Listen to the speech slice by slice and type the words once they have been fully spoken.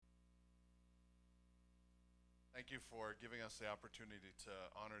Thank you for giving us the opportunity to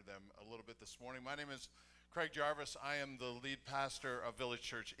honor them a little bit this morning. My name is Craig Jarvis. I am the lead pastor of Village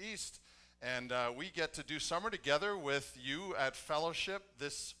Church East, and we get to do summer together with you at Fellowship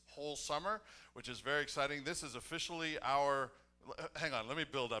this whole summer, which is very exciting. This is officially our, hang on, let me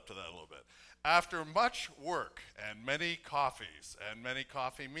build up to that a little bit. After much work and many coffees and many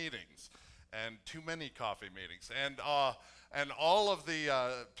coffee meetings and too many coffee meetings and all of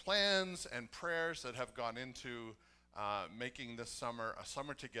the plans and prayers that have gone into making this summer a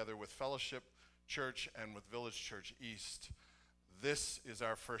summer together with Fellowship Church and with Village Church East. This is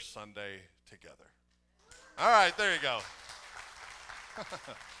our first Sunday together. All right, there you go.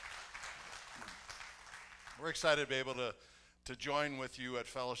 We're excited to be able to join with you at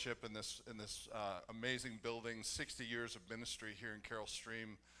Fellowship in this amazing building, 60 years of ministry here in Carroll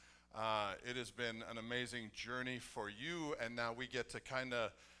Stream. It has been an amazing journey for you, and now we get to kind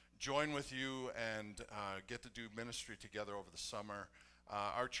of join with you and get to do ministry together over the summer.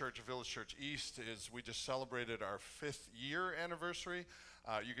 Our church, Village Church East, we just celebrated our 5th year anniversary.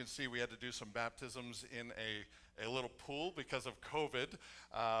 You can see we had to do some baptisms in a little pool because of COVID,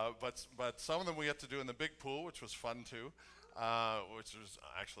 but some of them we had to do in the big pool, which was fun too, which was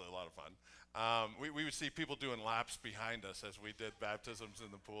actually a lot of fun. We would see people doing laps behind us as we did baptisms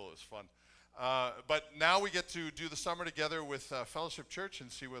in the pool. It was fun. But now we get to do the summer together with Fellowship Church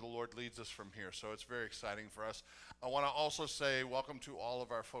and see where the Lord leads us from here. So it's very exciting for us. I want to also say welcome to all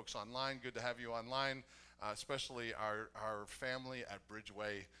of our folks online. Good to have you online, especially our family at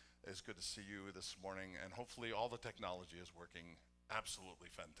Bridgeway. It's good to see you this morning, and hopefully all the technology is working absolutely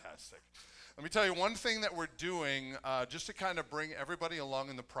fantastic. Let me tell you one thing that we're doing just to kind of bring everybody along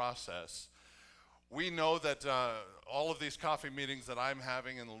in the process. We know that all of these coffee meetings that I'm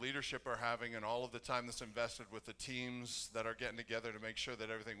having and the leadership are having and all of the time that's invested with the teams that are getting together to make sure that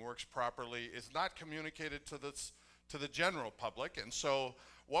everything works properly is not communicated to the general public. And so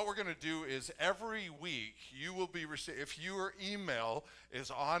what we're going to do is every week you will be if your email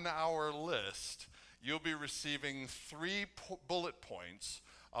is on our list, you'll be receiving 3 bullet points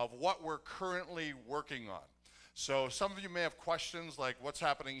of what we're currently working on. So some of you may have questions like what's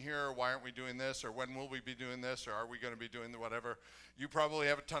happening here, why aren't we doing this, or when will we be doing this, or are we going to be doing whatever. You probably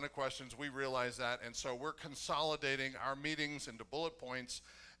have a ton of questions. We realize that, and so we're consolidating our meetings into bullet points,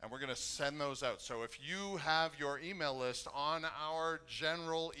 and we're going to send those out. So if you have your email list on our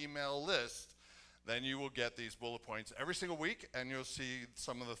general email list, then you will get these bullet points every single week, and you'll see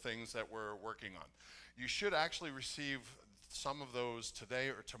some of the things that we're working on. You should actually receive some of those today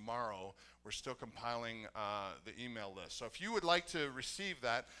or tomorrow. We're still compiling the email list. So if you would like to receive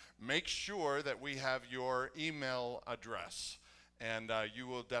that, make sure that we have your email address, and you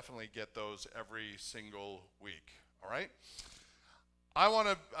will definitely get those every single week. All right? I want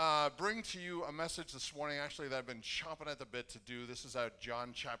to bring to you a message this morning, actually, that I've been chomping at the bit to do. This is out of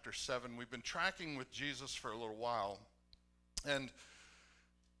John chapter 7. We've been tracking with Jesus for a little while, and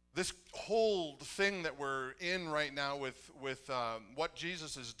this whole thing that we're in right now with what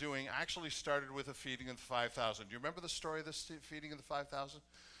Jesus is doing actually started with a feeding of the 5,000. Do you remember the story of this feeding of the 5,000?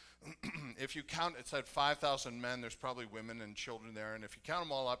 If you count, it said 5,000 men. There's probably women and children there. And if you count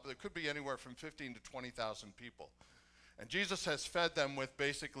them all up, there could be anywhere from 15 to 20,000 people. And Jesus has fed them with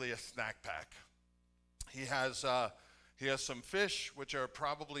basically a snack pack. He has some fish, which are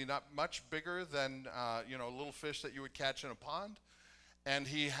probably not much bigger than little fish that you would catch in a pond. And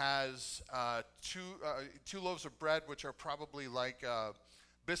he has two loaves of bread, which are probably like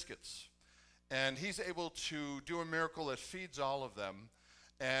biscuits. And he's able to do a miracle that feeds all of them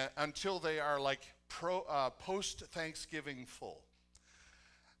until they are like post-Thanksgiving full.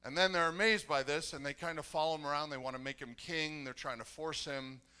 And then they're amazed by this, and they kind of follow him around. They want to make him king. They're trying to force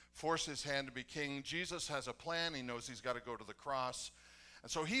his hand to be king. Jesus has a plan. He knows he's got to go to the cross. And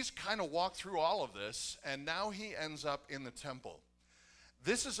so he's kind of walked through all of this, and now he ends up in the temple.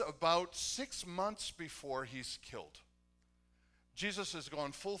 This is about 6 months before he's killed. Jesus has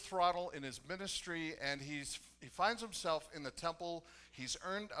gone full throttle in his ministry, and he finds himself in the temple. He's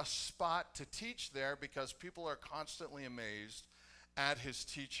earned a spot to teach there because people are constantly amazed at his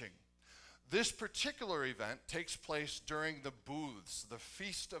teaching. This particular event takes place during the booths, the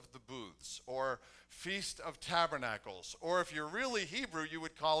Feast of the Booths, or Feast of Tabernacles, or if you're really Hebrew, you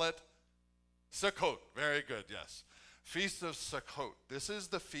would call it Sukkot. Very good, yes. Feast of Sukkot. This is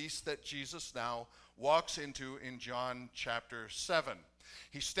the feast that Jesus now walks into in John chapter 7.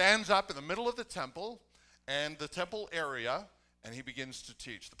 He stands up in the middle of the temple and the temple area, and he begins to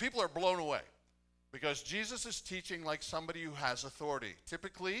teach. The people are blown away because Jesus is teaching like somebody who has authority.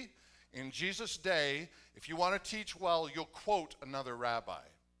 Typically, in Jesus' day, if you want to teach well, you'll quote another rabbi.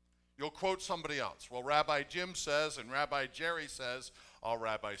 You'll quote somebody else. Well, Rabbi Jim says, and Rabbi Jerry says, all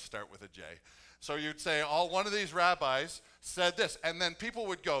rabbis start with a J. So you'd say, one of these rabbis said this, and then people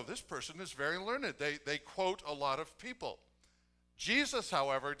would go, this person is very learned. They quote a lot of people. Jesus,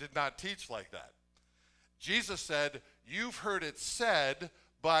 however, did not teach like that. Jesus said, you've heard it said,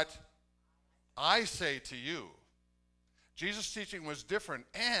 but I say to you. Jesus' teaching was different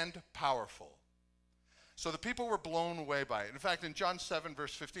and powerful. So the people were blown away by it. In fact, in John 7,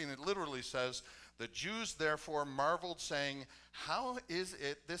 verse 15, it literally says, the Jews therefore marveled, saying, how is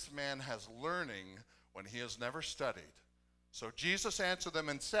it this man has learning when he has never studied? So Jesus answered them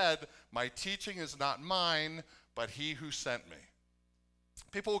and said, my teaching is not mine, but he who sent me.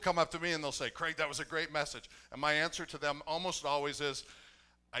 People will come up to me and they'll say, Craig, that was a great message. And my answer to them almost always is,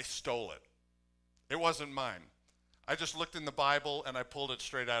 I stole it. It wasn't mine. I just looked in the Bible and I pulled it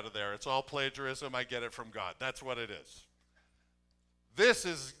straight out of there. It's all plagiarism. I get it from God. That's what it is. This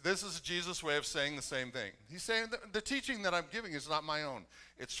is Jesus' way of saying the same thing. He's saying the teaching that I'm giving is not my own.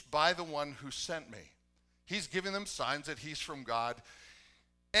 It's by the one who sent me. He's giving them signs that he's from God,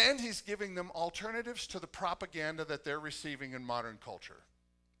 and he's giving them alternatives to the propaganda that they're receiving in modern culture.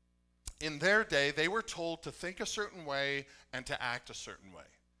 In their day, they were told to think a certain way and to act a certain way.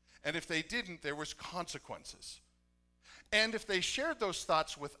 And if they didn't, there was consequences. And if they shared those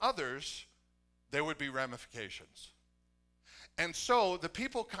thoughts with others, there would be ramifications. And so the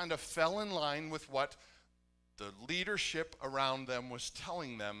people kind of fell in line with what the leadership around them was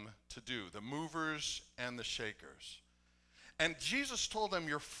telling them to do, the movers and the shakers. And Jesus told them,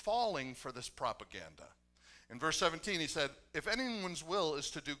 you're falling for this propaganda. In verse 17, he said, if anyone's will is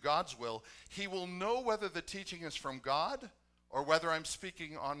to do God's will, he will know whether the teaching is from God or whether I'm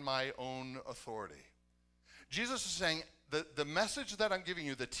speaking on my own authority. Jesus is saying, the message that I'm giving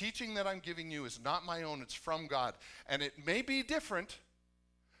you, the teaching that I'm giving you is not my own, it's from God. And it may be different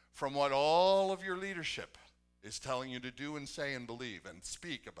from what all of your leadership is telling you to do and say and believe and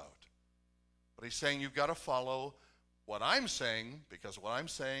speak about. But he's saying you've got to follow what I'm saying, because what I'm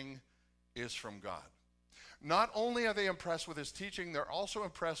saying is from God. Not only are they impressed with his teaching, they're also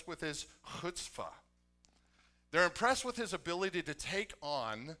impressed with his chutzpah. They're impressed with his ability to take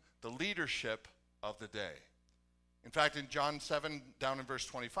on the leadership of the day. In fact, in John 7, down in verse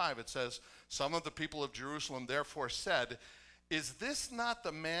 25, it says, some of the people of Jerusalem therefore said, is this not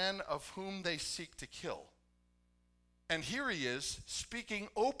the man of whom they seek to kill? And here he is speaking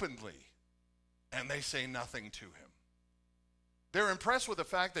openly, and they say nothing to him. They're impressed with the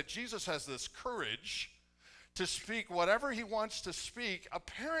fact that Jesus has this courage to speak whatever he wants to speak,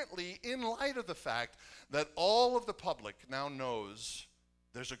 apparently in light of the fact that all of the public now knows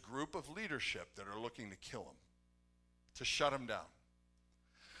there's a group of leadership that are looking to kill him, to shut him down.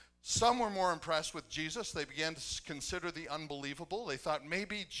 Some were more impressed with Jesus. They began to consider the unbelievable. They thought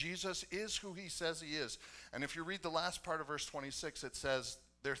maybe Jesus is who he says he is. And if you read the last part of verse 26, it says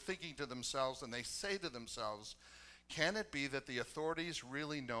they're thinking to themselves and they say to themselves, can it be that the authorities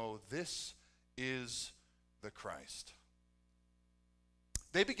really know this is the Christ?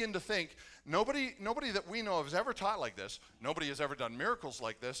 They begin to think, nobody that we know of has ever taught like this. Nobody has ever done miracles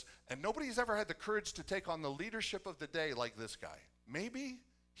like this. And nobody has ever had the courage to take on the leadership of the day like this guy. Maybe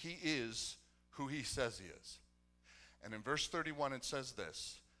he is who he says he is. And in verse 31 it says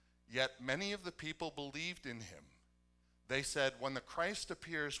this, yet many of the people believed in him. They said, when the Christ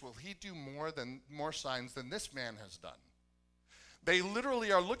appears, will he do more signs than this man has done? They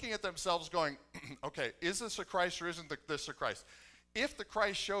literally are looking at themselves going, okay, is this a Christ or isn't this a Christ? If the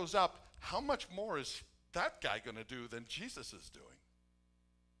Christ shows up, how much more is that guy going to do than Jesus is doing?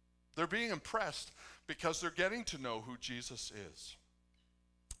 They're being impressed because they're getting to know who Jesus is.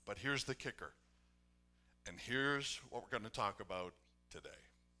 But here's the kicker. And here's what we're going to talk about today.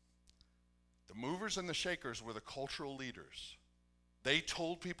 The movers and the shakers were the cultural leaders. They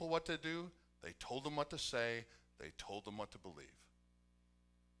told people what to do. They told them what to say. They told them what to believe.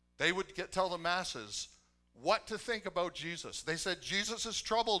 They would tell the masses what to think about Jesus. They said, Jesus is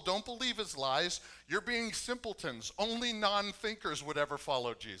trouble. Don't believe his lies. You're being simpletons. Only non-thinkers would ever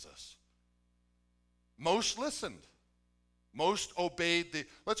follow Jesus. Most listened. Most obeyed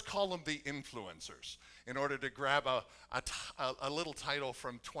let's call them the influencers, in order to grab a little title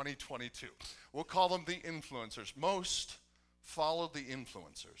from 2022. We'll call them the influencers. Most followed the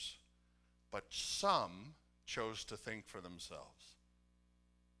influencers, but some chose to think for themselves.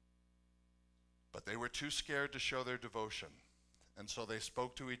 But they were too scared to show their devotion, and so they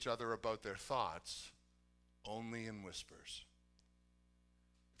spoke to each other about their thoughts only in whispers.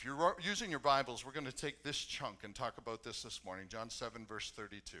 If you're using your Bibles, we're going to take this chunk and talk about this morning, John 7, verse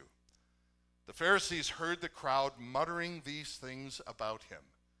 32. The Pharisees heard the crowd muttering these things about him.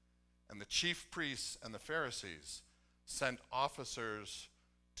 And the chief priests and the Pharisees sent officers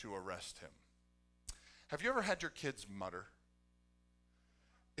to arrest him. Have you ever had your kids mutter?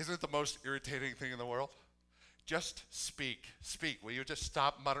 Isn't it the most irritating thing in the world? Just speak. Speak. Will you just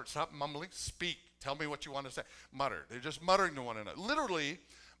stop muttering, stop mumbling? Speak. Tell me what you want to say. Mutter. They're just muttering to one another. Literally,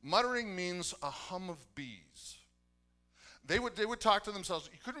 muttering means a hum of bees. They would talk to themselves.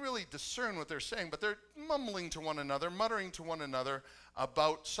 You couldn't really discern what they're saying, but they're mumbling to one another, muttering to one another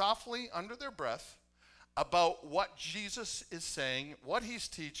about, softly under their breath, about what Jesus is saying, what he's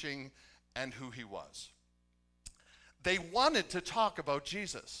teaching, and who he was. They wanted to talk about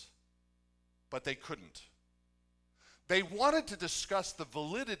Jesus, but they couldn't. They wanted to discuss the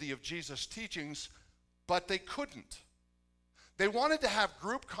validity of Jesus' teachings, but they couldn't. They wanted to have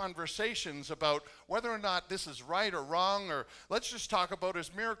group conversations about whether or not this is right or wrong, or let's just talk about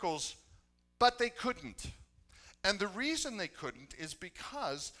his miracles, but they couldn't. And the reason they couldn't is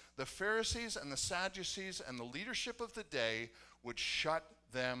because the Pharisees and the Sadducees and the leadership of the day would shut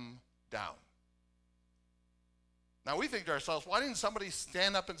them down. Now we think to ourselves, why didn't somebody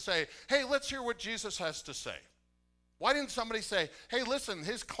stand up and say, hey, let's hear what Jesus has to say? Why didn't somebody say, hey, listen,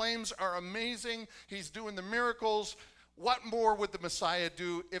 his claims are amazing, he's doing the miracles, what more would the Messiah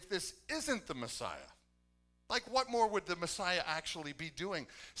do if this isn't the Messiah? Like, what more would the Messiah actually be doing?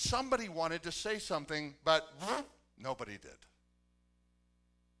 Somebody wanted to say something, but nobody did.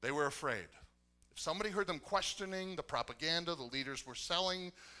 They were afraid. If somebody heard them questioning the propaganda the leaders were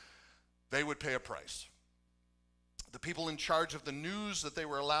selling, they would pay a price. The people in charge of the news that they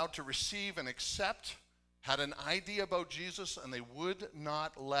were allowed to receive and accept had an idea about Jesus, and they would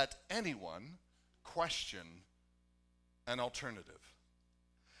not let anyone question an alternative.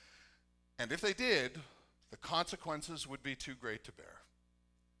 And if they did, the consequences would be too great to bear.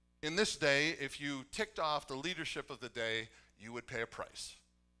 In this day, if you ticked off the leadership of the day, you would pay a price.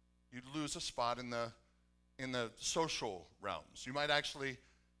 You'd lose a spot in the social realms. You might actually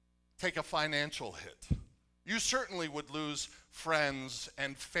take a financial hit. You certainly would lose friends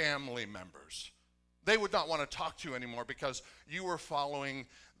and family members. They would not want to talk to you anymore because you were following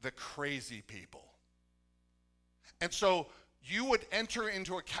the crazy people. And so you would enter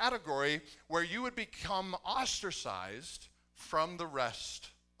into a category where you would become ostracized from the rest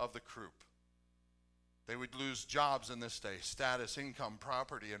of the group. They would lose jobs in this day, status, income,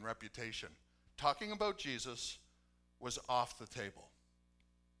 property, and reputation. Talking about Jesus was off the table.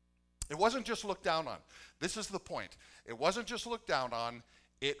 It wasn't just looked down on. This is the point. It wasn't just looked down on,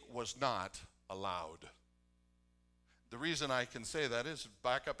 it was not allowed. The reason I can say that is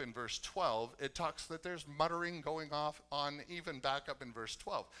back up in verse 12, it talks that there's muttering going on even back up in verse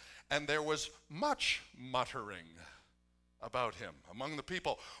 12. And there was much muttering about him among the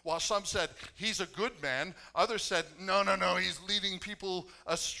people. While some said, he's a good man, others said, no, he's leading people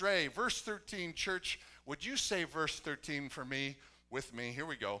astray. Verse 13, church, would you say verse 13 for me, with me? Here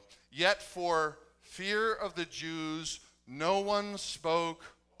we go. Yet for fear of the Jews, no one spoke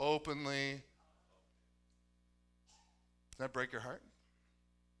openly. Does that break your heart?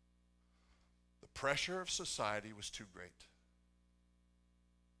 The pressure of society was too great.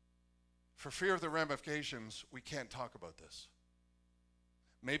 For fear of the ramifications, we can't talk about this.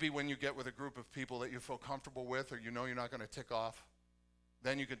 Maybe when you get with a group of people that you feel comfortable with or you know you're not going to tick off,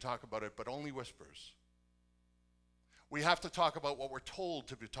 then you can talk about it, but only whispers. We have to talk about what we're told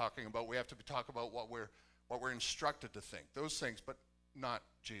to be talking about. We have to talk about what we're instructed to think. Those things, but not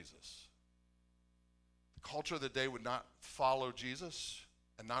Jesus. The culture of the day would not follow Jesus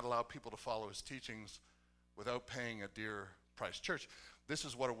and not allow people to follow his teachings without paying a dear price. Church, this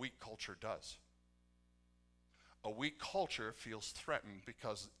is what a weak culture does. A weak culture feels threatened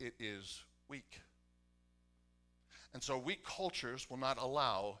because it is weak. And so weak cultures will not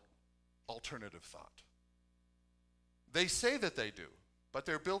allow alternative thought. They say that they do, but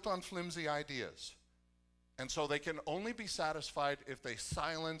they're built on flimsy ideas. And so they can only be satisfied if they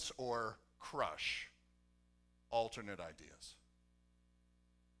silence or crush alternate ideas.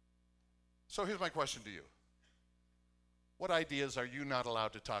 So here's my question to you. What ideas are you not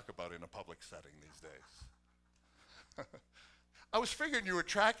allowed to talk about in a public setting these days? I was figuring you were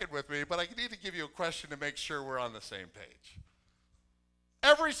tracking with me, but I need to give you a question to make sure we're on the same page.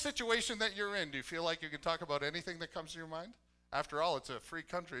 Every situation that you're in, do you feel like you can talk about anything that comes to your mind? After all, it's a free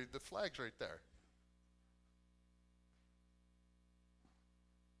country. The flag's right there.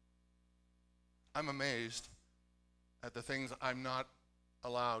 I'm amazed at the things I'm not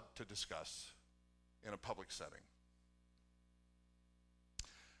allowed to discuss in a public setting.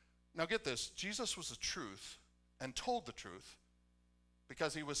 Now get this, Jesus was the truth and told the truth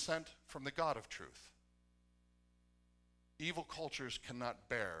because he was sent from the God of truth. Evil cultures cannot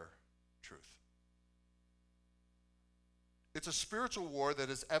bear truth. It's a spiritual war that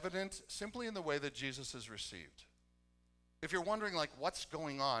is evident simply in the way that Jesus is received. If you're wondering, like, what's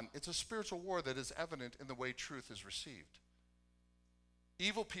going on, it's a spiritual war that is evident in the way truth is received.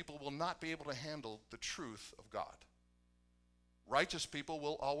 Evil people will not be able to handle the truth of God. Righteous people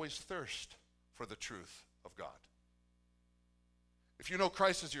will always thirst for the truth of God. If you know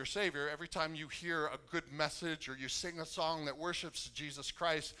Christ as your Savior, every time you hear a good message or you sing a song that worships Jesus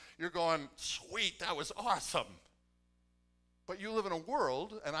Christ, you're going, sweet, that was awesome. But you live in a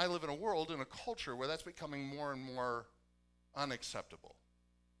world, and I live in a world, in a culture where that's becoming more and more unacceptable.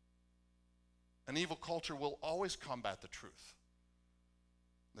 An evil culture will always combat the truth.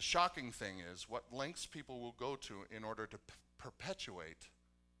 The shocking thing is what lengths people will go to in order to perpetuate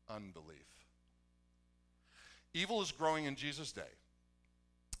unbelief. Evil is growing in Jesus' day,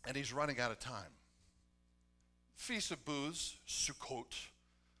 and he's running out of time. Feast of Booths, Sukkot,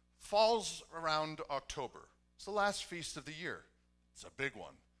 falls around October. It's the last feast of the year. It's a big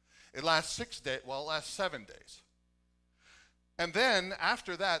one. It lasts 7 days. And then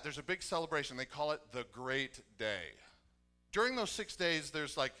after that, there's a big celebration. They call it the Great Day. During those 6 days,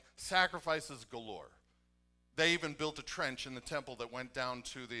 there's like sacrifices galore. They even built a trench in the temple that went down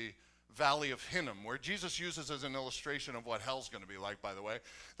to the Valley of Hinnom, where Jesus uses as an illustration of what hell's going to be like, by the way.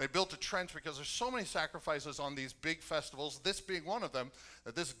 They built a trench because there's so many sacrifices on these big festivals, this being one of them,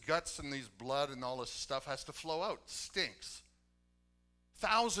 that this guts and these blood and all this stuff has to flow out. Stinks.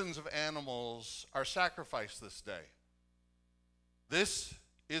 Thousands of animals are sacrificed this day. This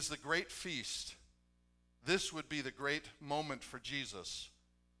is the great feast. This would be the great moment for Jesus,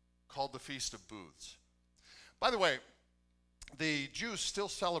 called the Feast of Booths. By the way, the Jews still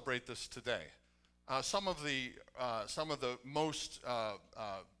celebrate this today. Some of the most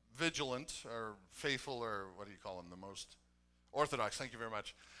vigilant or faithful, or what do you call them, the most orthodox, thank you very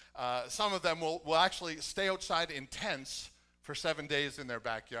much. Some of them will actually stay outside in tents for 7 days in their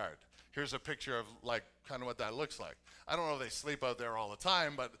backyard. Here's a picture of like kind of what that looks like. I don't know if they sleep out there all the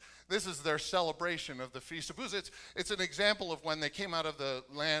time, but this is their celebration of the Feast of Booths. It's an example of when they came out of the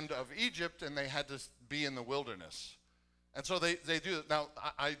land of Egypt and they had to be in the wilderness. And so they do it. Now,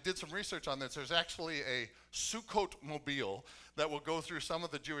 I did some research on this. There's actually a Sukkot mobile that will go through some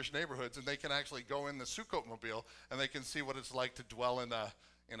of the Jewish neighborhoods, and they can actually go in the Sukkot mobile, and they can see what it's like to dwell in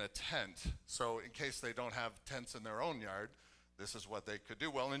a tent. So in case they don't have tents in their own yard, this is what they could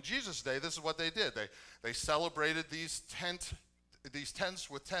do. Well, in Jesus' day, this is what they did. They celebrated these tents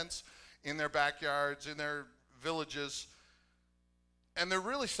with tents in their backyards, in their villages, and they're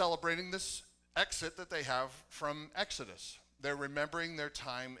really celebrating this exit that they have from Exodus. They're remembering their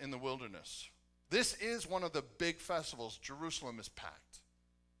time in the wilderness. This is one of the big festivals. Jerusalem is packed.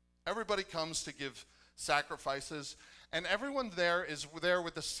 Everybody comes to give sacrifices, and everyone there is there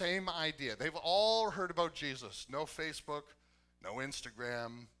with the same idea. They've all heard about Jesus. No Facebook, no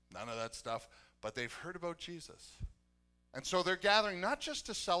Instagram, none of that stuff, but they've heard about Jesus. And so they're gathering not just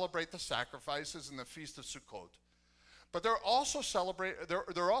to celebrate the sacrifices and the Feast of Sukkot, but they're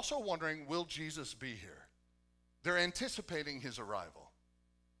also wondering, will Jesus be here? They're anticipating his arrival.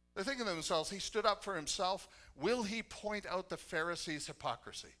 They're thinking to themselves, he stood up for himself. Will he point out the Pharisees'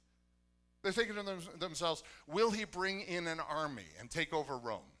 hypocrisy? They're thinking to themselves, will he bring in an army and take over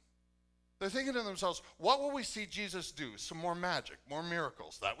Rome? They're thinking to themselves, what will we see Jesus do? Some more magic, more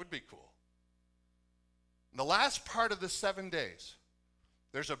miracles. That would be cool. In the last part of the 7 days,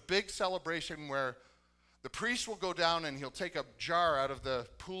 there's a big celebration where the priest will go down and he'll take a jar out of the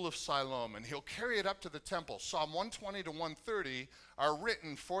pool of Siloam and he'll carry it up to the temple. Psalm 120 to 130 are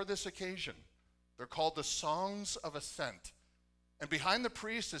written for this occasion. They're called the Songs of Ascent. And behind the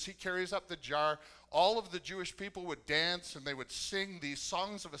priest, as he carries up the jar, all of the Jewish people would dance and they would sing these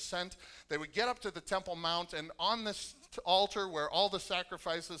songs of ascent. They would get up to the Temple Mount, and on this altar where all the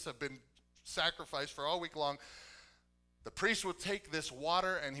sacrifices have been sacrificed for all week long, the priest would take this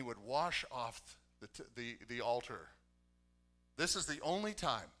water and he would wash off the altar. This is the only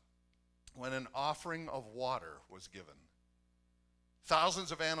time when an offering of water was given.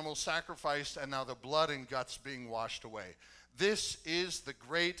 Thousands of animals sacrificed, and now the blood and guts being washed away. This is the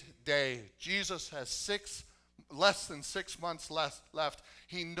great day. Jesus has less than 6 months left.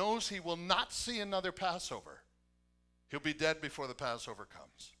 He knows he will not see another Passover. He'll be dead before the Passover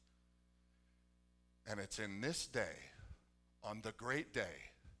comes. And it's in this day, on the great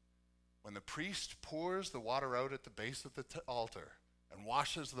day, when the priest pours the water out at the base of the altar and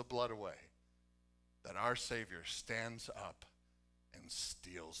washes the blood away, that our Savior stands up and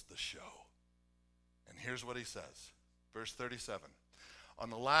steals the show. And here's what he says, verse 37. On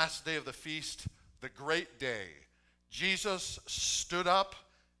the last day of the feast, the great day, Jesus stood up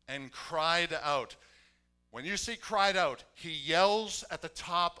and cried out. When you see cried out, he yells at the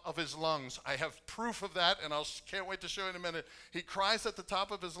top of his lungs. I have proof of that, and I can't wait to show you in a minute. He cries at the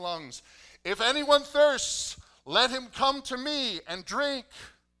top of his lungs, "If anyone thirsts, let him come to me and drink."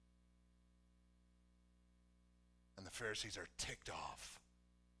 And the Pharisees are ticked off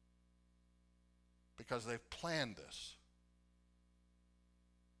because they've planned this.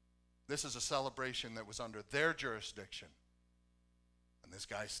 This is a celebration that was under their jurisdiction. And this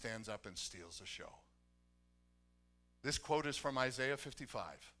guy stands up and steals the show. This quote is from Isaiah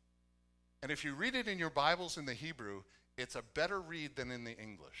 55. And if you read it in your Bibles in the Hebrew, it's a better read than in the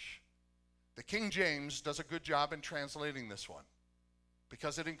English. The King James does a good job in translating this one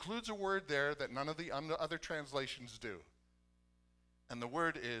because it includes a word there that none of the other translations do. And the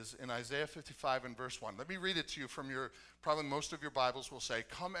word is in Isaiah 55 and verse 1. Let me read it to you from probably most of your Bibles will say,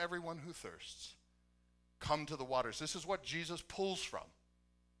 "Come everyone who thirsts, come to the waters." This is what Jesus pulls from.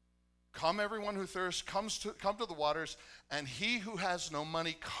 Come everyone who thirsts, come to the waters, and he who has no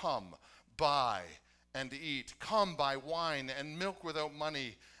money, come, buy and eat. Come, buy wine and milk without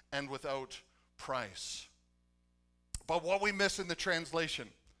money and without price. But what we miss in the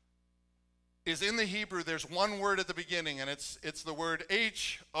translation is in the Hebrew, there's one word at the beginning, and it's the word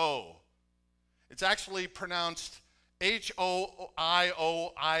H-O. It's actually pronounced H-O-I-O-I-I-I-I.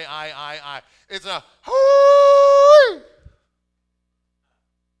 It's a hooey.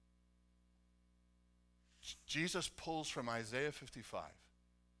 Jesus pulls from Isaiah 55.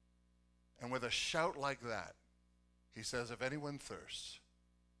 And with a shout like that, he says, "If anyone thirsts,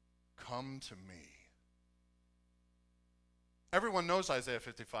 come to me." Everyone knows Isaiah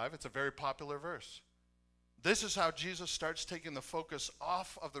 55. It's a very popular verse. This is how Jesus starts taking the focus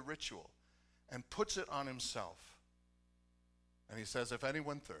off of the ritual and puts it on himself. And he says, "If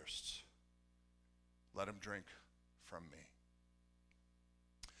anyone thirsts, let him drink from me."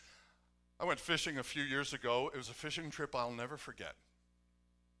 I went fishing a few years ago. It was a fishing trip I'll never forget.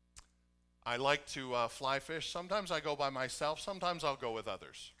 I like to fly fish. Sometimes I go by myself. Sometimes I'll go with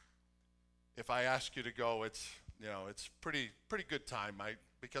others. If I ask you to go, it's pretty good time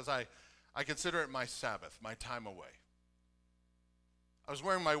because I consider it my Sabbath, my time away. I was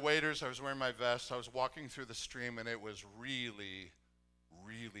wearing my waders, I was wearing my vest, I was walking through the stream, and it was really,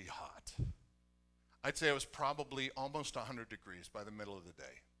 really hot. I'd say it was probably almost 100 degrees by the middle of the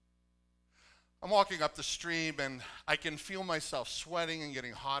day. I'm walking up the stream, and I can feel myself sweating and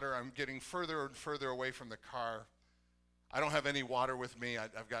getting hotter. I'm getting further and further away from the car. I don't have any water with me.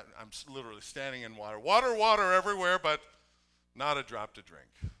 I'm literally standing in water. Water everywhere, but not a drop to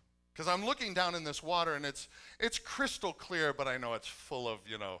drink. Because I'm looking down in this water, and it's crystal clear, but I know it's full of,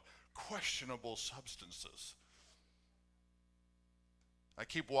 questionable substances. I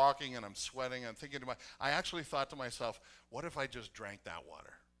keep walking, and I'm sweating. I actually thought to myself, what if I just drank that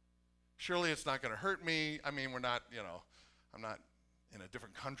water? Surely it's not going to hurt me. I mean, we're not, I'm not in a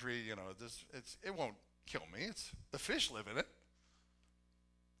different country. It won't kill me. The fish live in it.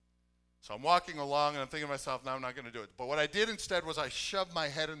 So I'm walking along, and I'm thinking to myself, no, I'm not going to do it. But what I did instead was I shoved my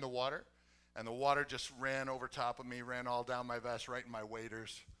head in the water, and the water just ran over top of me, ran all down my vest, right in my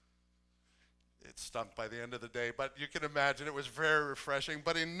waders. It stunk by the end of the day, but you can imagine it was very refreshing,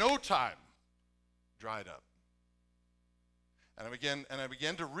 but in no time, dried up. And I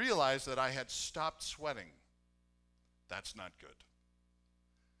began to realize that I had stopped sweating. That's not good.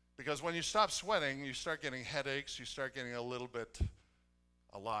 Because when you stop sweating, you start getting headaches, you start getting a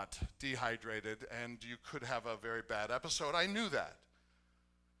lot dehydrated, and you could have a very bad episode. I knew that.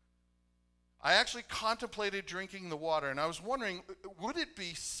 I actually contemplated drinking the water, and I was wondering, would it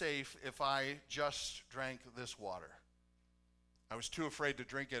be safe if I just drank this water? I was too afraid to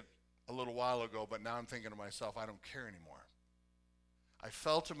drink it a little while ago, but now I'm thinking to myself, I don't care anymore. I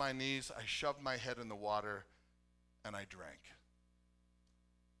fell to my knees, I shoved my head in the water, and I drank.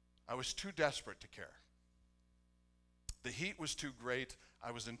 I was too desperate to care. The heat was too great.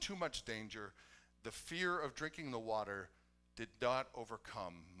 I was in too much danger. The fear of drinking the water did not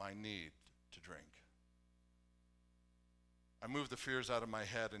overcome my need to drink. I moved the fears out of my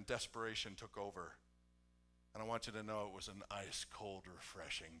head, and desperation took over. And I want you to know it was an ice-cold,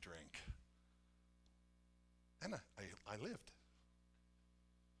 refreshing drink. And I lived.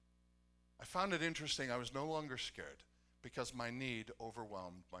 I found it interesting. I was no longer scared because my need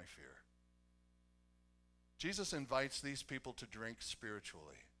overwhelmed my fear. Jesus invites these people to drink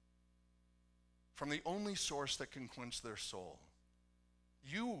spiritually from the only source that can quench their soul.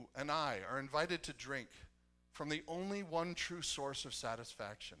 You and I are invited to drink from the only one true source of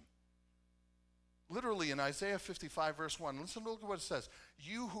satisfaction. Literally in Isaiah 55 verse 1, listen to what it says.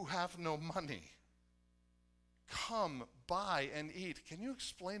 You who have no money, come, buy and eat. Can you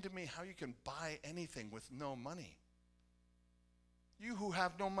explain to me how you can buy anything with no money? You who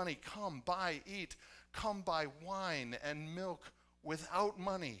have no money, come buy, eat. Come buy wine and milk without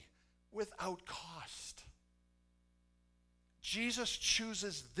money, without cost. Jesus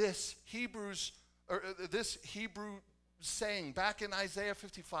chooses this Hebrew saying back in Isaiah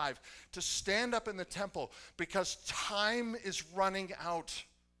 55 to stand up in the temple because time is running out.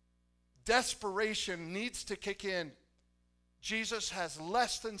 Desperation needs to kick in. Jesus has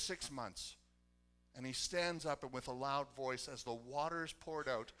less than 6 months, and he stands up and with a loud voice as the water is poured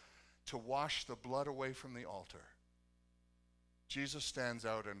out to wash the blood away from the altar. Jesus stands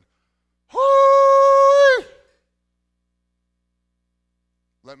out and, "Hoi!"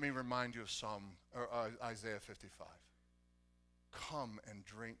 Let me remind you of Isaiah 55. Come and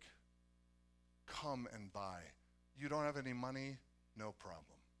drink. Come and buy. You don't have any money? No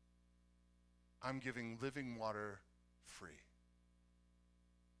problem. I'm giving living water free.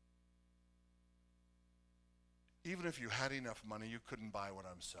 Even if you had enough money, you couldn't buy what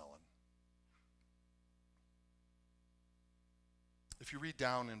I'm selling. If you read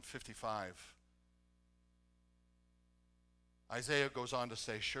down in 55, Isaiah goes on to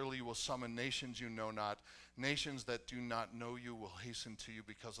say, surely you will summon nations you know not. Nations that do not know you will hasten to you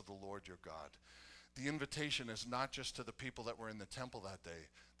because of the Lord your God. The invitation is not just to the people that were in the temple that day.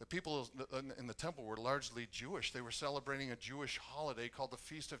 The people in the temple were largely Jewish. They were celebrating a Jewish holiday called the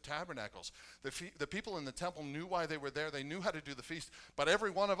Feast of Tabernacles. The people in the temple knew why they were there. They knew how to do the feast. But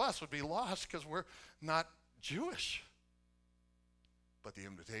every one of us would be lost because we're not Jewish. But the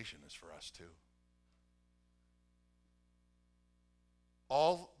invitation is for us too.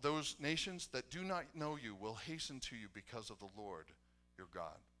 All those nations that do not know you will hasten to you because of the Lord your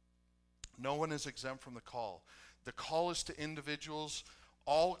God. No one is exempt from the call. The call is to individuals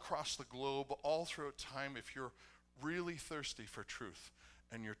all across the globe, all throughout time. If you're really thirsty for truth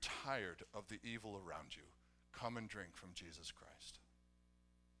and you're tired of the evil around you, come and drink from Jesus Christ.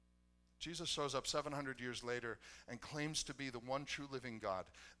 Jesus shows up 700 years later and claims to be the one true living God.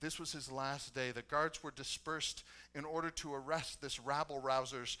 This was his last day. The guards were dispersed in order to arrest this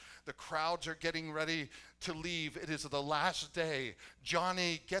rabble-rousers. The crowds are getting ready to leave. It is the last day.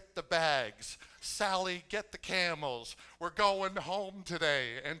 Johnny, get the bags. Sally, get the camels. We're going home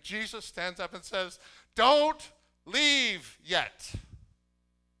today. And Jesus stands up and says, don't leave yet.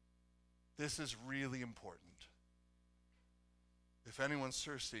 This is really important. If anyone's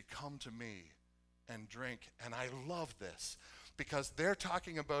thirsty, come to me and drink. And I love this because they're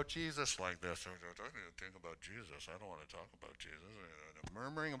talking about Jesus like this. I don't need to think about Jesus. I don't want to talk about Jesus.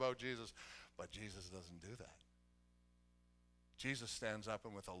 Murmuring about Jesus. But Jesus doesn't do that. Jesus stands up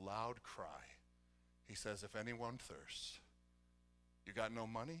and with a loud cry, he says, if anyone thirsts, you got no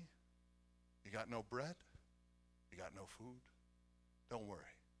money? You got no bread? You got no food? Don't worry.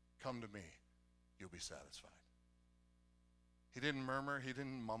 Come to me. You'll be satisfied. He didn't murmur, he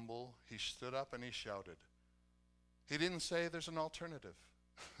didn't mumble, he stood up and he shouted. He didn't say there's an alternative.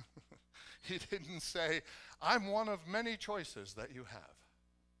 He didn't say, I'm one of many choices that you have.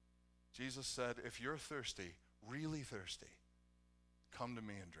 Jesus said, if you're thirsty, really thirsty, come to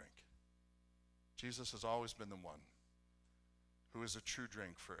me and drink. Jesus has always been the one who is a true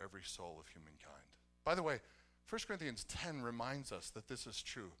drink for every soul of humankind. By the way, 1 Corinthians 10 reminds us that this is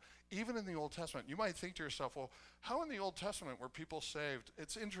true. Even in the Old Testament, you might think to yourself, well, how in the Old Testament were people saved?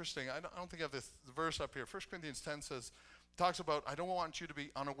 It's interesting. I don't think I have this verse up here. 1 Corinthians 10 talks about, I don't want you to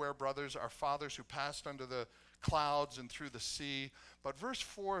be unaware, brothers, our fathers who passed under the clouds and through the sea. But verse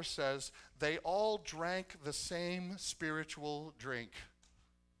 4 says, they all drank the same spiritual drink.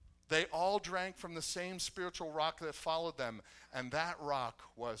 They all drank from the same spiritual rock that followed them, and that rock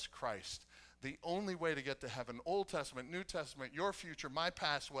was Christ. The only way to get to heaven, Old Testament, New Testament, your future, my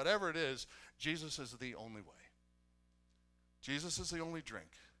past, whatever it is, Jesus is the only way. Jesus is the only drink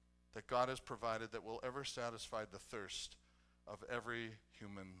that God has provided that will ever satisfy the thirst of every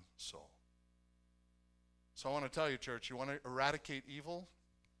human soul. So I want to tell you, church, you want to eradicate evil?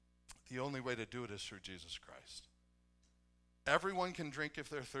 The only way to do it is through Jesus Christ. Everyone can drink if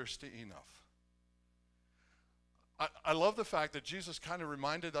they're thirsty enough. I love the fact that Jesus kind of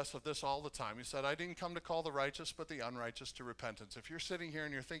reminded us of this all the time. He said, I didn't come to call the righteous, but the unrighteous to repentance. If you're sitting here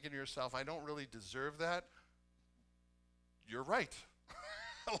and you're thinking to yourself, I don't really deserve that, you're right.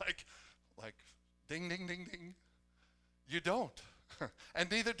 like, ding, ding, ding, ding. You don't. And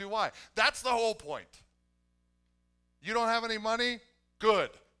neither do I. That's the whole point. You don't have any money?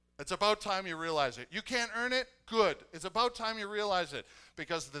 Good. It's about time you realize it. You can't earn it? Good. It's about time you realize it.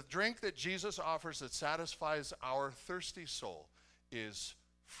 Because the drink that Jesus offers that satisfies our thirsty soul is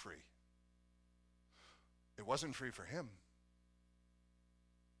free. It wasn't free for him.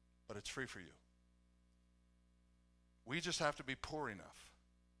 it's free for you. We just have to be poor enough,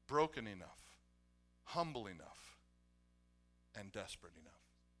 broken enough, humble enough, and desperate enough.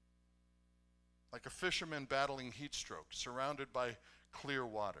 Like a fisherman battling heat stroke, surrounded by clear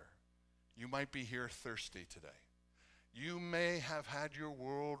water. You might be here thirsty today. You may have had your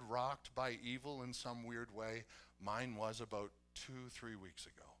world rocked by evil in some weird way. Mine was about 2-3 weeks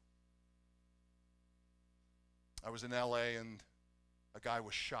ago. I was in LA and a guy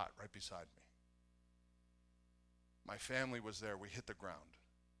was shot right beside me. My family was there. We hit the ground.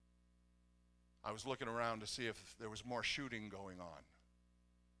 I was looking around to see if there was more shooting going on.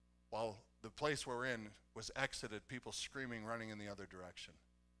 While the place we're in was exited, people screaming, running in the other direction.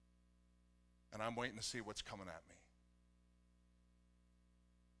 And I'm waiting to see what's coming at me.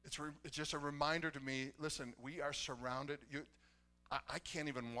 It's just a reminder to me, listen, we are surrounded. I can't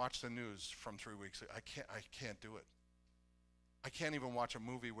even watch the news from 3 weeks ago. I can't do it. I can't even watch a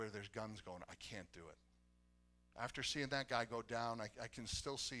movie where there's guns going. I can't do it. After seeing that guy go down, I can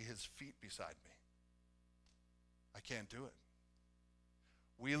still see his feet beside me. I can't do it.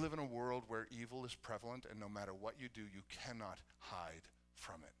 We live in a world where evil is prevalent, and no matter what you do, you cannot hide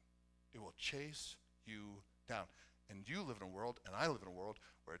from it. It will chase you down. And you live in a world, and I live in a world,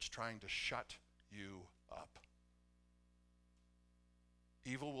 where it's trying to shut you up.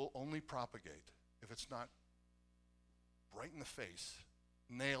 Evil will only propagate if it's not right in the face,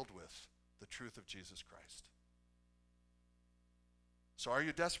 nailed with the truth of Jesus Christ. So are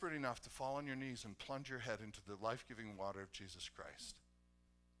you desperate enough to fall on your knees and plunge your head into the life-giving water of Jesus Christ?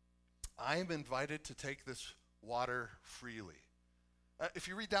 I am invited to take this water freely. If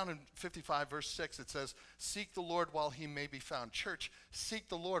you read down in 55 verse 6, it says, seek the Lord while he may be found. Church, seek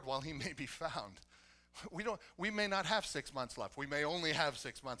the Lord while he may be found. We may not have 6 months left. We may only have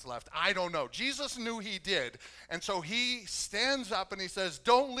 6 months left. I don't know. Jesus knew he did. And so he stands up and he says,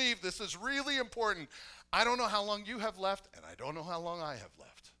 don't leave. This is really important. I don't know how long you have left, and I don't know how long I have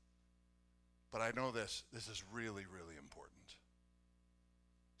left. But I know this is really, really important.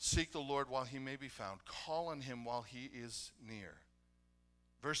 Seek the Lord while he may be found. Call on him while he is near.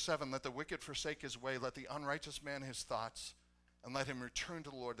 Verse 7, let the wicked forsake his way. Let the unrighteous man his thoughts. And let him return to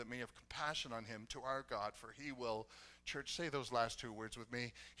the Lord, that may have compassion on him, to our God. For he will, church, say those last 2 words with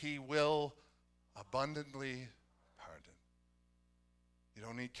me. He will abundantly pardon. You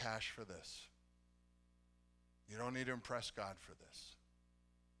don't need cash for this. You don't need to impress God for this.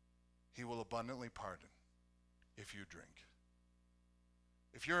 He will abundantly pardon if you drink.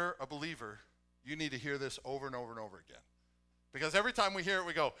 If you're a believer, you need to hear this over and over and over again. Because every time we hear it,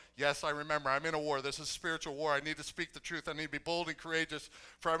 we go, yes, I remember, I'm in a war. This is spiritual war. I need to speak the truth. I need to be bold and courageous,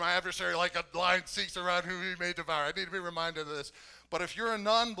 for my adversary, like a lion, seeks around whom he may devour. I need to be reminded of this. But if you're a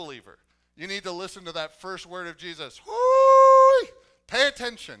non-believer, you need to listen to that first word of Jesus. Whoo! Pay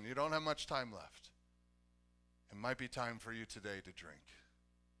attention. You don't have much time left. It might be time for you today to drink.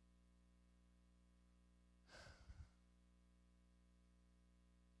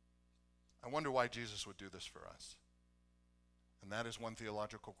 I wonder why Jesus would do this for us. And that is one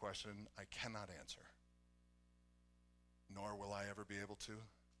theological question I cannot answer. Nor will I ever be able to.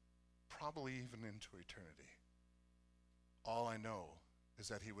 Probably even into eternity. All I know is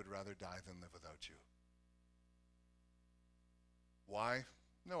that he would rather die than live without you. Why?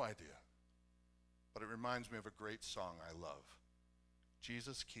 No idea. But it reminds me of a great song I love.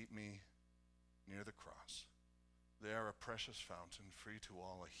 Jesus, keep me near the cross. There a precious fountain, free to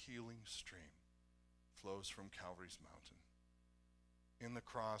all, a healing stream, flows from Calvary's mountain. In the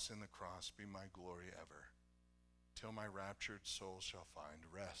cross, be my glory ever, till my raptured soul shall find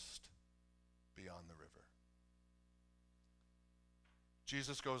rest beyond the river.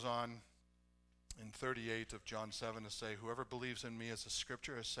 Jesus goes on in 38 of John 7 to say, whoever believes in me, as the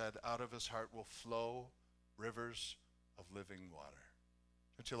scripture has said, out of his heart will flow rivers of living water.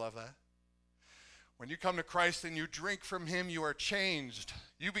 Don't you love that? When you come to Christ and you drink from him, you are changed.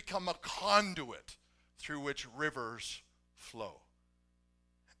 You become a conduit through which rivers flow.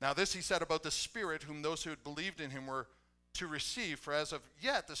 Now this he said about the Spirit, whom those who had believed in him were to receive, for as of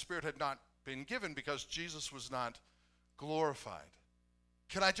yet the Spirit had not been given, because Jesus was not glorified.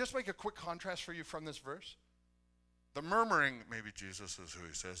 Can I just make a quick contrast for you from this verse? The murmuring, maybe Jesus is who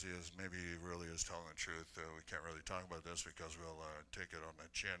he says he is, maybe he really is telling the truth. We can't really talk about this because we'll take it on the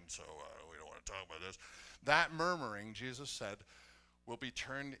chin, so we don't want to talk about this. That murmuring, Jesus said, will be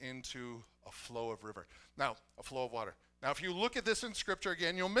turned into a flow of river. Now, a flow of water. Now, if you look at this in Scripture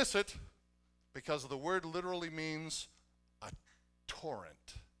again, you'll miss it, because the word literally means a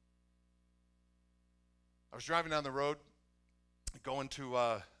torrent. I was driving down the road, going to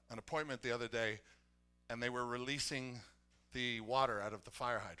an appointment the other day, and they were releasing the water out of the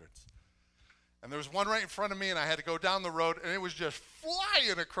fire hydrants. And there was one right in front of me, and I had to go down the road, and it was just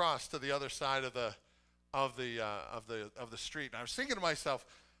flying across to the other side of the street. And I was thinking to myself,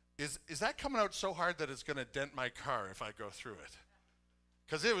 is that coming out so hard that it's going to dent my car if I go through it?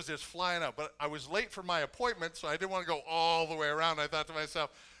 Because it was just flying out. But I was late for my appointment, so I didn't want to go all the way around. I thought to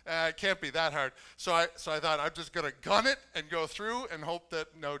myself, it can't be that hard. So I thought I'm just going to gun it and go through and hope that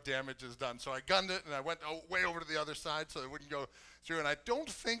no damage is done. So I gunned it, and I went way over to the other side so it wouldn't go through. And I don't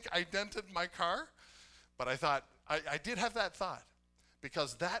think I dented my car, but I thought, I did have that thought,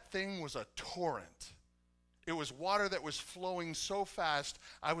 because that thing was a torrent. It was water that was flowing so fast,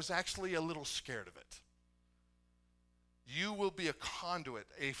 I was actually a little scared of it. You will be a conduit,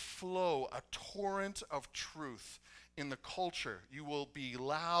 a flow, a torrent of truth in the culture. You will be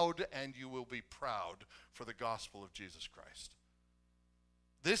loud and you will be proud for the gospel of Jesus Christ.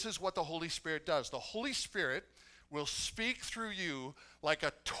 This is what the Holy Spirit does. The Holy Spirit will speak through you like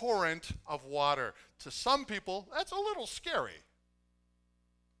a torrent of water. To some people, that's a little scary.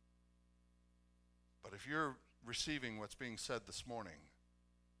 But if you're receiving what's being said this morning,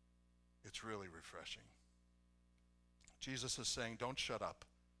 it's really refreshing. Jesus is saying, don't shut up.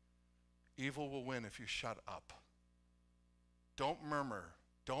 Evil will win if you shut up. Don't murmur.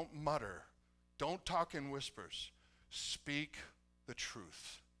 Don't mutter. Don't talk in whispers. Speak the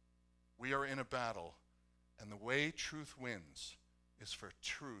truth. We are in a battle, and the way truth wins is for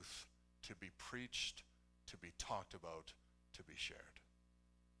truth to be preached, to be talked about, to be shared.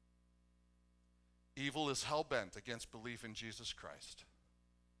 Evil is hell-bent against belief in Jesus Christ.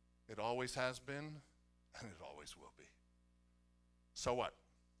 It always has been, and it always will be. So what?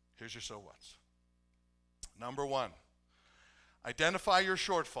 Here's your so whats. Number one, identify your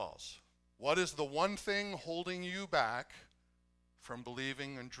shortfalls. What is the one thing holding you back from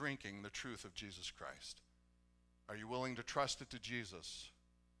believing and drinking the truth of Jesus Christ? Are you willing to trust it to Jesus?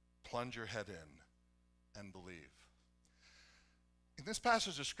 Plunge your head in and believe. In this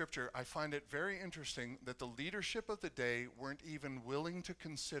passage of Scripture, I find it very interesting that the leadership of the day weren't even willing to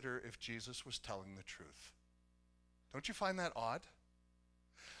consider if Jesus was telling the truth. Don't you find that odd?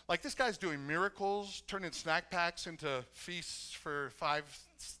 Like, this guy's doing miracles, turning snack packs into feasts for 5,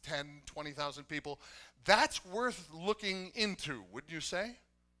 10, 20,000 people. That's worth looking into, wouldn't you say?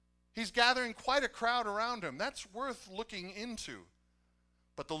 He's gathering quite a crowd around him. That's worth looking into.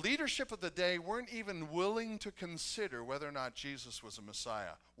 But the leadership of the day weren't even willing to consider whether or not Jesus was a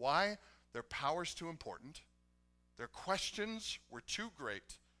Messiah. Why? Their power's too important. Their questions were too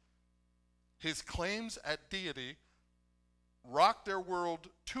great. His claims at deity rocked their world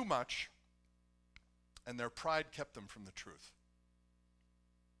too much, and their pride kept them from the truth.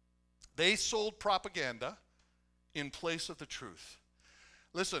 They sold propaganda in place of the truth.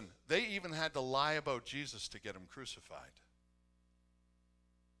 Listen, they even had to lie about Jesus to get him crucified.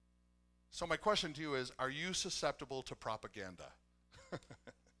 So my question to you is, are you susceptible to propaganda?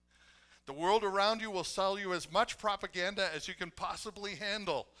 The world around you will sell you as much propaganda as you can possibly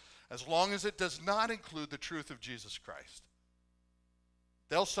handle, as long as it does not include the truth of Jesus Christ.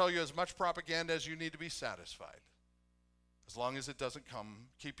 They'll sell you as much propaganda as you need to be satisfied, as long as it doesn't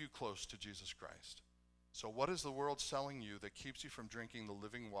keep you close to Jesus Christ. So what is the world selling you that keeps you from drinking the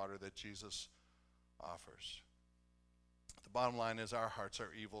living water that Jesus offers? The bottom line is, our hearts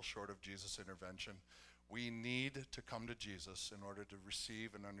are evil short of Jesus' intervention. We need to come to Jesus in order to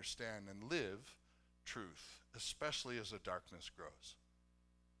receive and understand and live truth, especially as the darkness grows.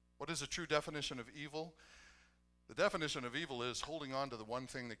 What is a true definition of evil? The definition of evil is holding on to the one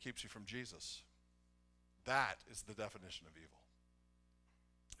thing that keeps you from Jesus. That is the definition of evil.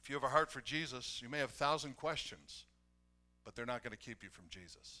 If you have a heart for Jesus, you may have 1,000 questions, but they're not going to keep you from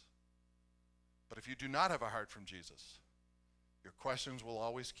Jesus. But if you do not have a heart from Jesus, your questions will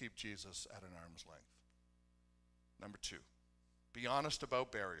always keep Jesus at an arm's length. Number 2, be honest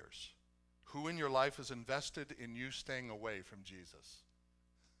about barriers. Who in your life is invested in you staying away from Jesus?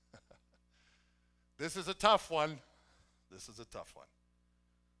 This is a tough one. This is a tough one.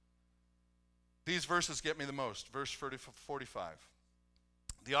 These verses get me the most. Verse 45.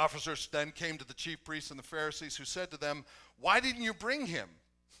 The officers then came to the chief priests and the Pharisees, who said to them, "Why didn't you bring him?"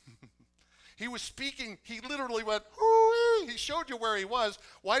 He was speaking. He literally went, "Hoo-wee." He showed you where he was.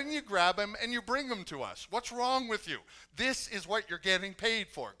 Why didn't you grab him and you bring him to us? What's wrong with you? This is what you're getting paid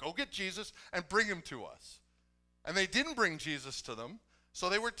for. Go get Jesus and bring him to us. And they didn't bring Jesus to them, so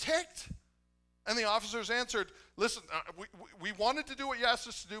they were ticked. And the officers answered, "Listen, we wanted to do what you asked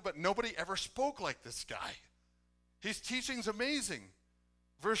us to do, but nobody ever spoke like this guy. His teaching's amazing."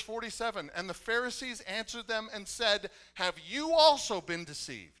 Verse 47, and the Pharisees answered them and said, "Have you also been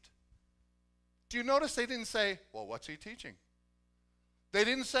deceived? Do you notice they didn't say, well, what's he teaching? They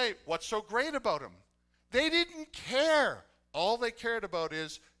didn't say, what's so great about him? They didn't care. All they cared about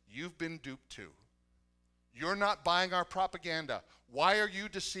is, you've been duped too. You're not buying our propaganda. Why are you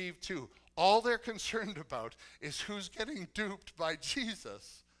deceived too? All they're concerned about is who's getting duped by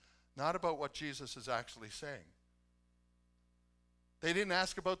Jesus, not about what Jesus is actually saying. They didn't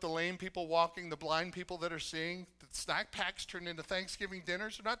ask about the lame people walking, the blind people that are seeing, the snack packs turned into Thanksgiving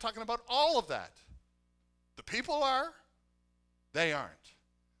dinners. They're not talking about all of that. The people are. They aren't.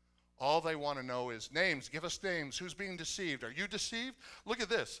 All they want to know is names. Give us names. Who's being deceived? Are you deceived? Look at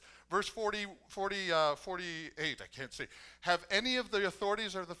this. Verse 48. I can't see. Have any of the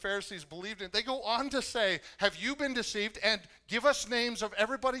authorities or the Pharisees believed in it? They go on to say, have you been deceived? And give us names of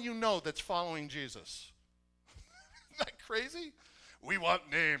everybody you know that's following Jesus. Isn't that crazy? We want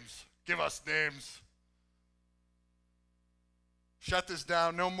names. Give us names. Shut this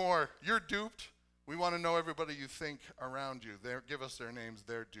down. No more. You're duped. We want to know everybody you think around you. Give us their names.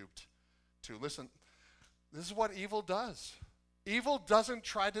 They're duped too. Listen, this is what evil does. Evil doesn't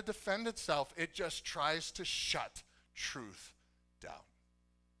try to defend itself. It just tries to shut truth down.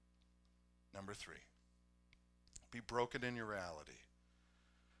 Number 3, be broken in your reality.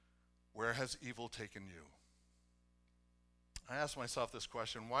 Where has evil taken you? I ask myself this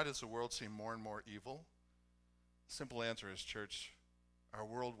question, why does the world seem more and more evil? The simple answer is, church, our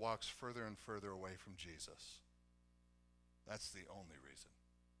world walks further and further away from Jesus. That's the only reason.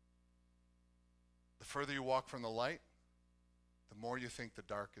 The further you walk from the light, the more you think the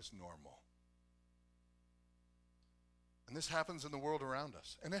dark is normal. And this happens in the world around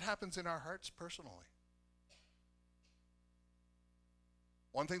us, and it happens in our hearts personally.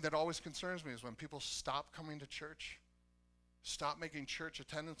 One thing that always concerns me is when people stop coming to church, stop making church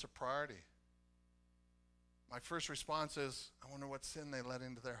attendance a priority. My first response is, I wonder what sin they let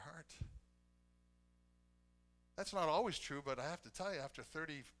into their heart. That's not always true, but I have to tell you, after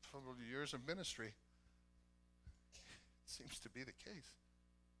 30 years of ministry, it seems to be the case.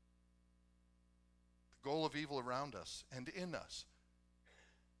 The goal of evil around us and in us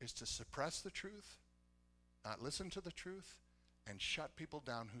is to suppress the truth, not listen to the truth, and shut people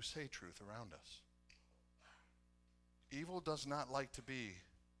down who say truth around us. Evil does not like to be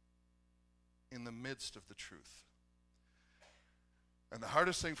in the midst of the truth. And the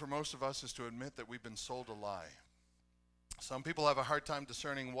hardest thing for most of us is to admit that we've been sold a lie. Some people have a hard time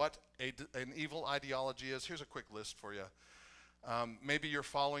discerning what an evil ideology is. Here's a quick list for you. Maybe you're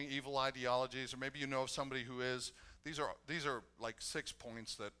following evil ideologies, or maybe you know somebody who is. These are like 6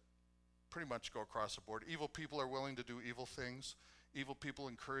 points that pretty much go across the board. Evil people are willing to do evil things. Evil people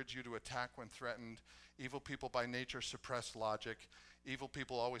encourage you to attack when threatened. Evil people by nature suppress logic. Evil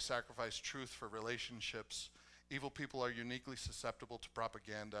people always sacrifice truth for relationships. Evil people are uniquely susceptible to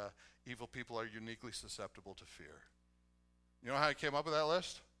propaganda. Evil people are uniquely susceptible to fear. You know how I came up with that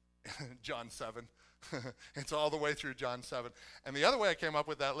list? John 7. It's all the way through John 7. And the other way I came up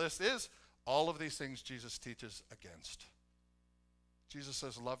with that list is all of these things Jesus teaches against. Jesus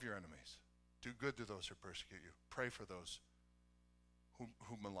says, love your enemies. Do good to those who persecute you. Pray for those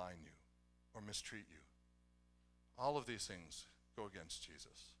who malign you or mistreat you. All of these things go against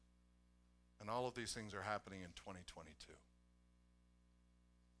Jesus. And all of these things are happening in 2022.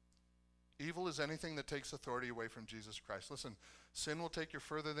 Evil is anything that takes authority away from Jesus Christ. Listen, sin will take you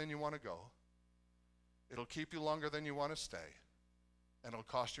further than you want to go. It'll keep you longer than you want to stay. And it'll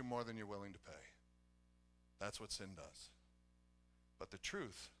cost you more than you're willing to pay. That's what sin does. But the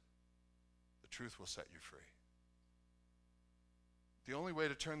truth will set you free. The only way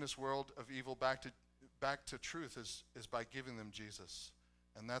to turn this world of evil back to truth is by giving them Jesus.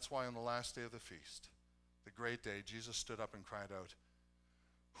 And that's why on the last day of the feast, the great day, Jesus stood up and cried out,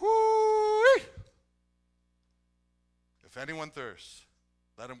 "Hoo-wee! If anyone thirsts,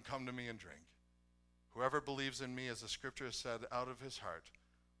 let him come to me and drink. Whoever believes in me, as the scripture has said, out of his heart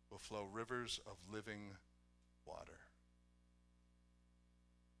will flow rivers of living water."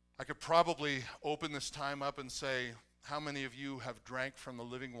 I could probably open this time up and say, how many of you have drank from the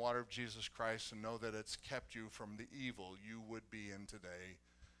living water of Jesus Christ and know that it's kept you from the evil you would be in today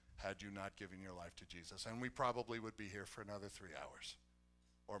had you not given your life to Jesus? And we probably would be here for another 3 hours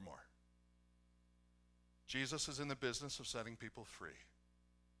or more. Jesus is in the business of setting people free,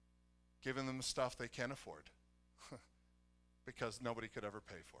 giving them stuff they can't afford because nobody could ever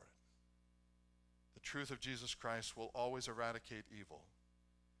pay for it. The truth of Jesus Christ will always eradicate evil.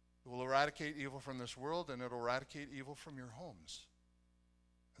 It will eradicate evil from this world, and it will eradicate evil from your homes.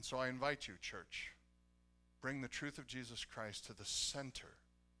 And so I invite you, church, bring the truth of Jesus Christ to the center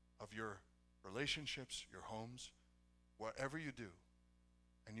of your relationships, your homes, whatever you do.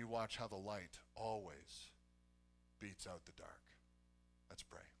 and you watch how the light always beats out the dark. Let's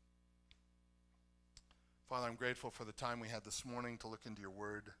pray. Father, I'm grateful for the time we had this morning to look into your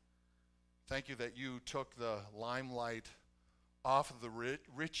word. Thank you that you took the limelight off of the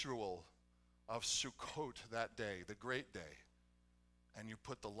ritual of Sukkot that day, the great day, and you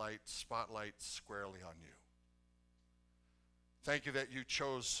put the spotlight squarely on you. Thank you that you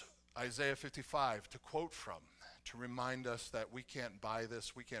chose Isaiah 55 to quote from, to remind us that we can't buy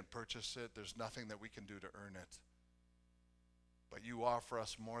this, we can't purchase it, there's nothing that we can do to earn it. But you offer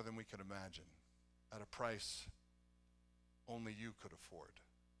us more than we could imagine, at a price only you could afford.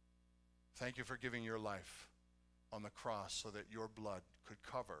 Thank you for giving your life on the cross so that your blood could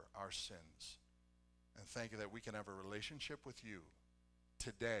cover our sins. And thank you that we can have a relationship with you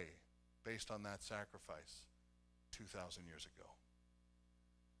today based on that sacrifice 2,000 years ago.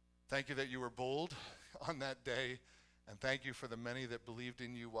 Thank you that you were bold on that day, and thank you for the many that believed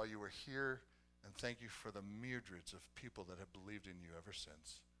in you while you were here, and thank you for the myriads of people that have believed in you ever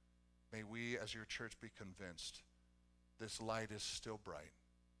since. May we as your church be convinced this light is still bright,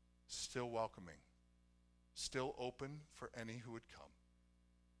 still welcoming, still open for any who would come.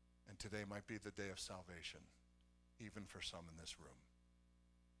 And today might be the day of salvation, even for some in this room.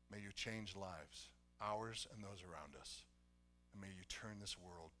 May you change lives, ours and those around us. And may you turn this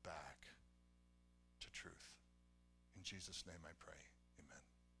world back to truth. In Jesus' name I pray.